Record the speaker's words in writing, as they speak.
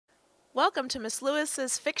Welcome to Miss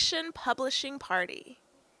Lewis's Fiction Publishing Party.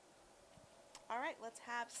 All right, let's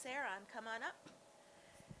have Sarah come on up.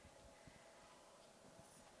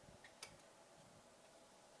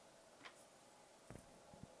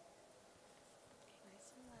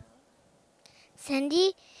 Nice and loud.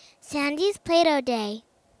 Sandy's Play-Doh Day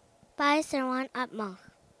by Sarwan Atma.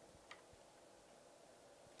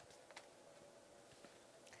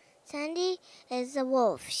 Sandy is a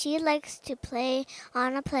wolf. She likes to play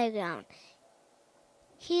on a playground.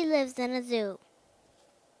 He lives in a zoo.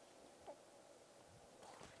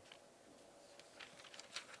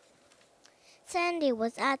 Sandy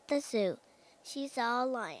was at the zoo. She saw a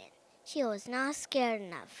lion. She was not scared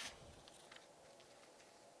enough.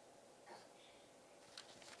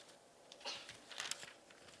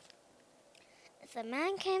 The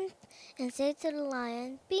man came and said to the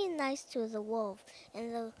lion, "Be nice to the wolf."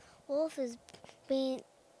 And the wolf is being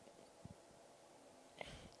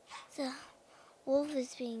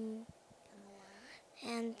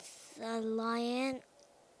and the lion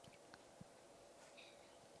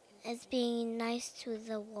is being nice to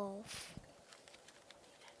the wolf.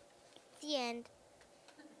 The end.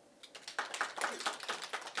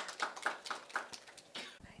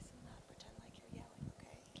 Nice and loud. Pretend like you're yelling,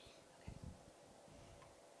 okay?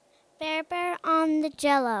 Bear Bear on the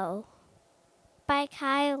Jello by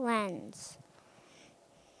Kai Lenz.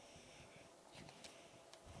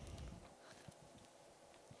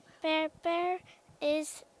 Bear Bear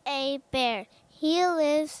is a bear. He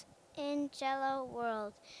lives in Jello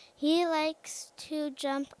World. He likes to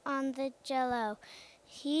jump on the Jello.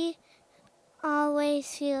 He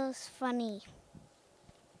always feels funny.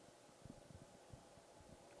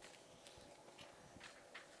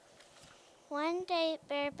 One day,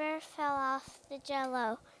 Bear Bear fell off the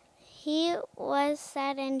Jello. He was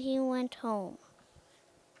sad and he went home.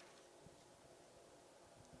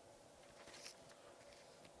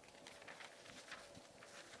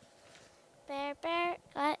 Bear Bear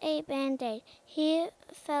got a Band-Aid. He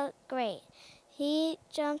felt great. He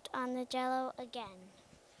jumped on the Jello again.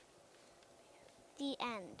 The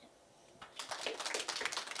end.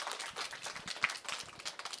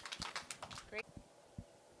 Great.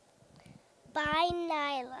 By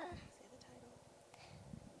Nyla. Say the title.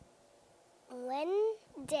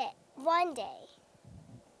 One day,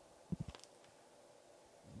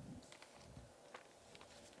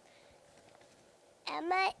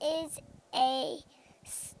 Emma is a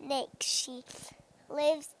snake. She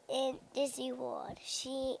lives in Disney World.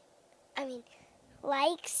 She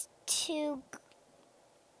likes to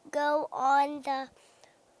go on the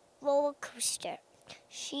roller coaster.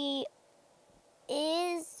 She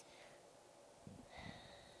is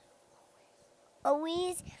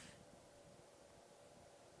always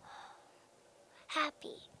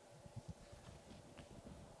happy.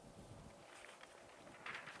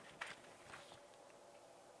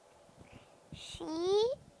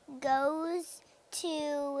 She goes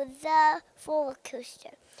to the roller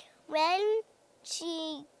coaster. When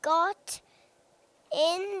she got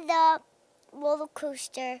in the roller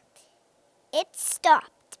coaster, it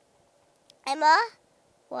stopped. Emma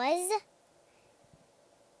was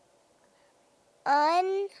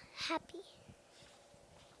unhappy.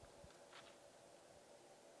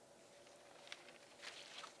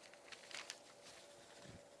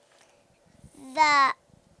 The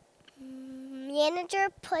manager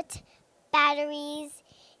put batteries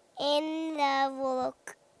in the roller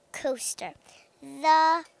coaster.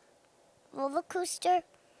 The roller coaster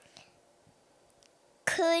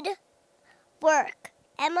could work.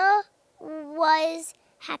 Emma was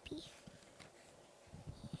happy.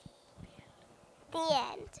 The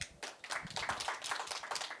end.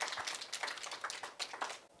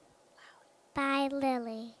 By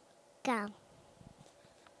Lily Gum.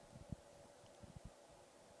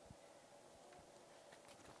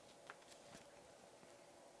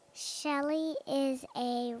 Shelly is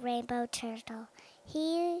a rainbow turtle.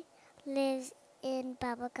 He lives in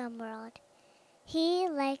Bubblegum World. He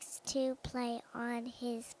likes to play on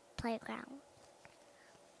his playground.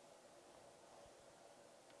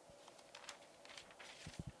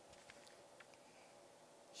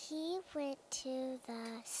 He went to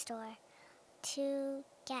the store to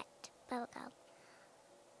get bubblegum.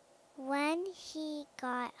 When he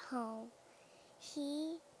got home,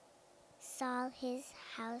 he saw his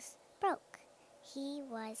house broke. He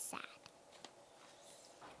was sad.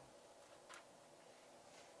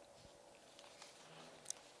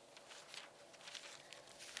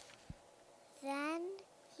 Then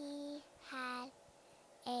he had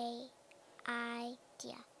an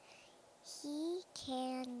idea. He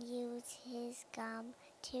can use his gum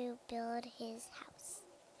to build his house.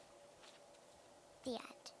 The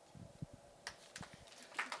end.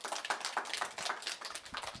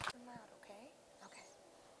 Loud, okay? Okay.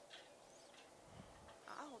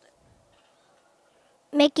 I'll hold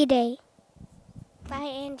it. Mickey Day by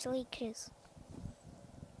Angelique Cruz.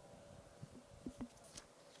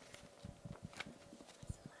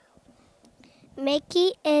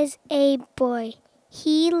 Mickey is a boy.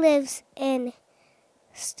 He lives in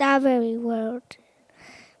Strawberry World.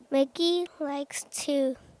 Mickey likes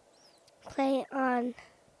to play on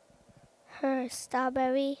her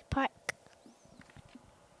strawberry park.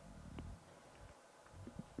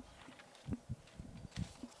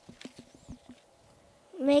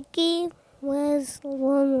 Mickey was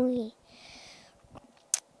lonely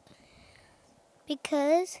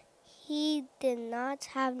because he did not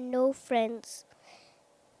have no friends.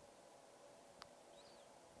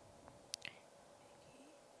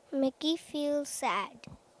 Mickey feels sad.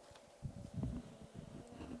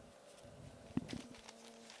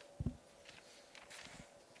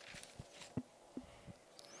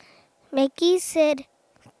 Mickey said,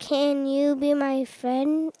 "Can you be my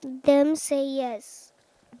friend?" Them say yes.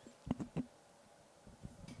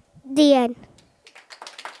 The end.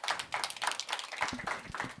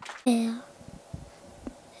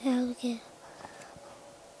 Okay.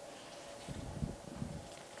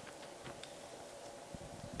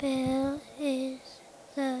 Bear is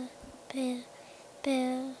the bear.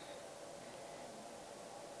 Bear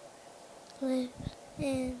lives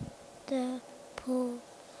in the pool.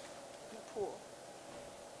 In the pool.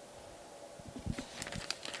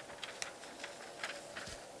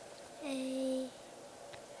 A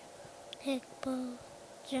hippo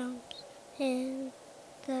jumps in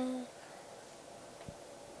the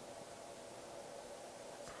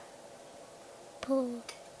pool.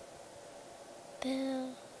 Bear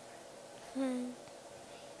friend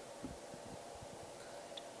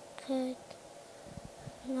could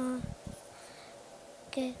not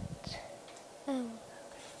get out.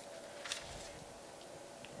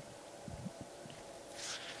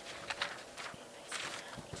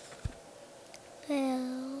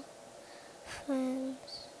 Bear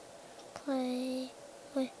friends play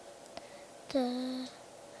with the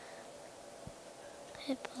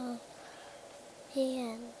hippo. The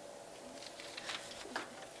end.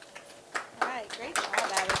 All right, great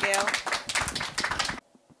job, Abigail.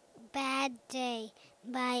 Bad Day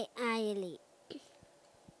by Ailey.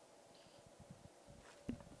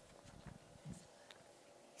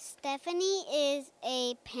 Stephanie is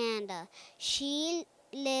a panda. She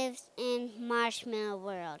lives in Marshmallow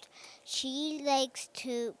World. She likes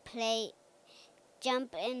to play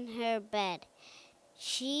jump in her bed.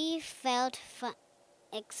 She felt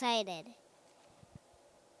excited.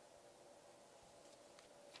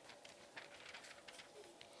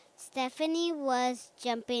 Stephanie was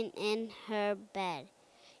jumping in her bed.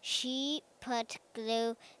 She put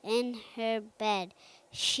glue in her bed.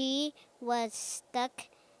 She was stuck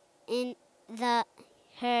in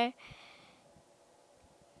her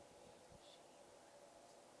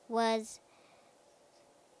was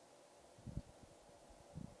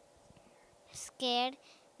scared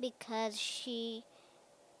because she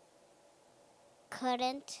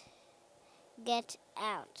couldn't get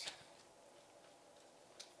out.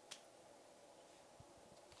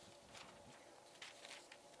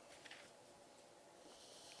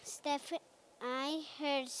 I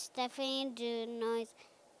heard Stephanie do noise.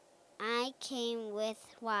 I came with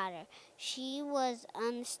water. She was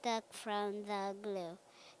unstuck from the glue.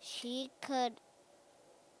 She could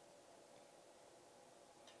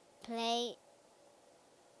play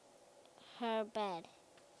her bed.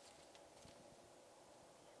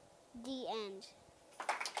 The end.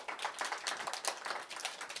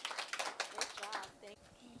 Great job. Thank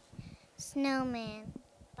Snowman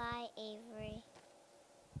by Avery.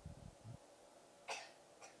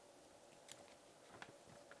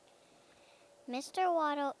 Mr.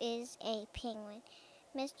 Waddle is a penguin.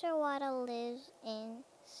 Mr. Waddle lives in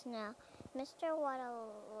snow. Mr.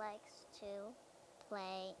 Waddle likes to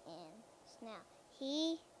play in snow.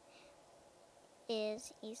 He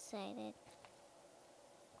is excited.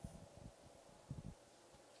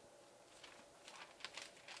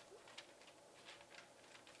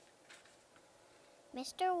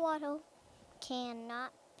 Mr. Waddle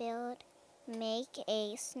cannot make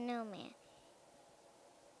a snowman.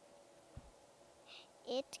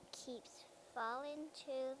 It keeps falling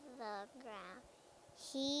to the ground.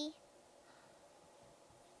 He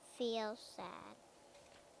feels sad.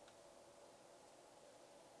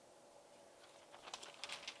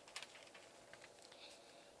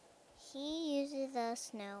 He uses the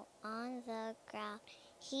snow on the ground.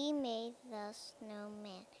 He made the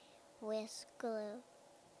snowman. with glue.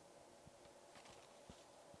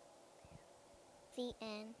 The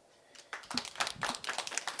end.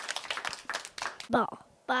 Ball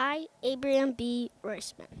by Abraham B.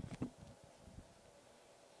 Reisman.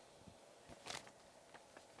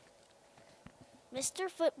 Mr.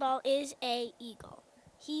 Football is a eagle.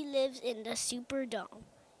 He lives in the Superdome.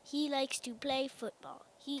 He likes to play football.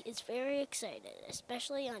 He is very excited,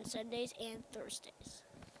 especially on Sundays and Thursdays.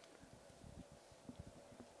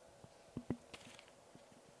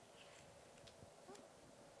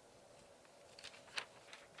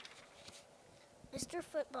 Mr.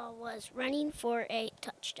 Football was running for a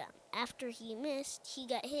touchdown. After he missed, he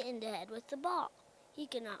got hit in the head with the ball. He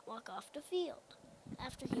could not walk off the field.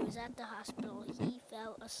 After he was at the hospital, he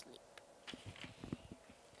fell asleep.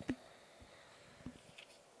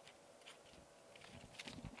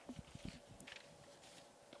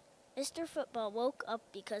 Mr. Football woke up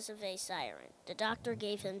because of a siren. The doctor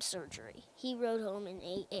gave him surgery. He rode home in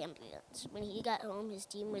an ambulance. When he got home, his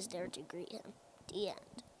team was there to greet him. The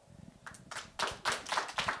end.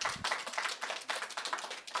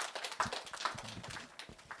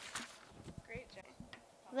 Great job.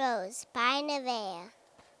 Rose by Nevaeh.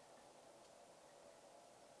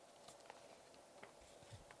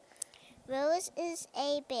 Rose is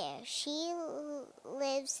a bear. She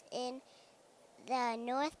lives in the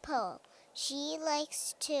North Pole. She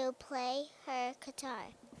likes to play her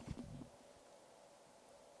guitar.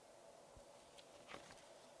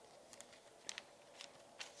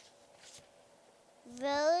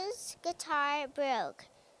 Rose's guitar broke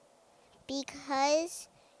because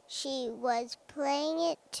she was playing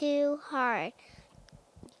it too hard.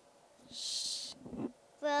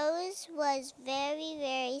 Rose was very,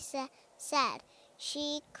 very sad.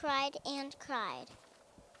 She cried and cried.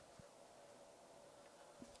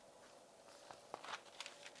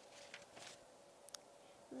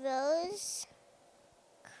 Rose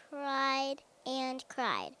cried and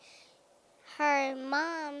cried. Her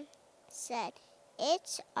mom said,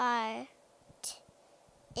 It's all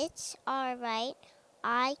right.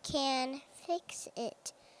 I can fix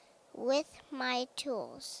it with my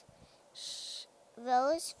tools.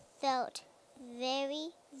 Rose felt very,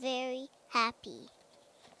 very happy.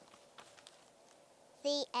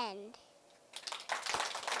 The end.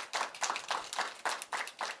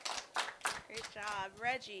 Great job.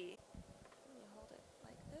 Reggie. You hold it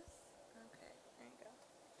like this. Okay,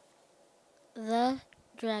 there you go. The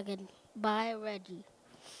Dragon by Reggie.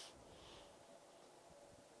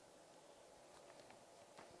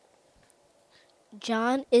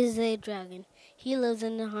 John is a dragon. He lives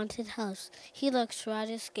in a haunted house. He likes to ride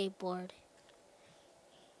a skateboard.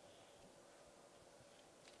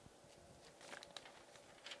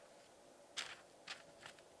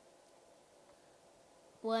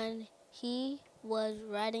 When he was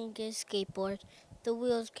riding his skateboard, the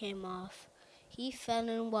wheels came off. He fell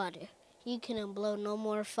in water. He couldn't blow no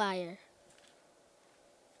more fire.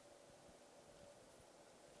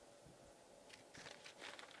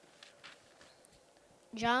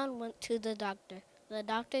 John went to the doctor. The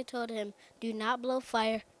doctor told him, do not blow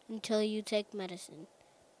fire until you take medicine.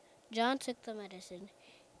 John took the medicine.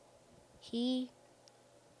 He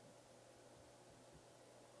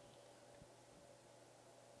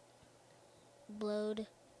blowed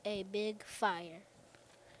a big fire.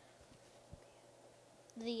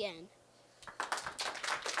 The end.